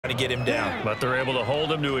to get him down. But they're able to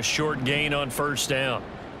hold him to a short gain on first down.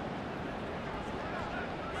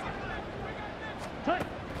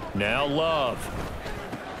 Now Love.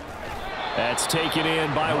 That's taken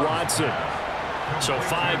in by Watson. So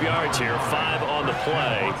 5 yards here, 5 on the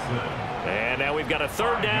play. And now we've got a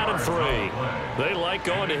 3rd down and 3. They like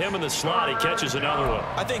going to him in the slot. He catches another one.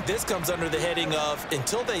 I think this comes under the heading of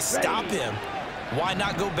until they stop him, why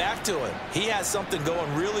not go back to him? He has something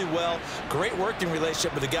going really well. Great working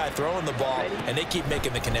relationship with the guy throwing the ball, and they keep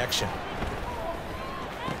making the connection.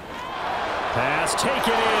 Pass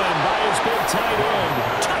taken in by his big tight end.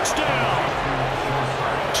 Touchdown!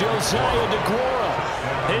 Josiah DeGuara.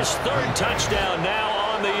 His 3rd touchdown now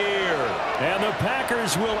on the year. And the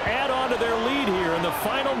Packers will add on to their lead here in the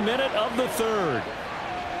final minute of the 3rd.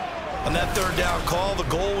 On that 3rd down call, the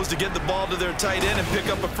goal was to get the ball to their tight end and pick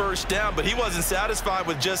up a 1st down, but he wasn't satisfied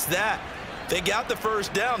with just that. They got the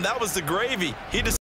 1st down. That was the gravy. He just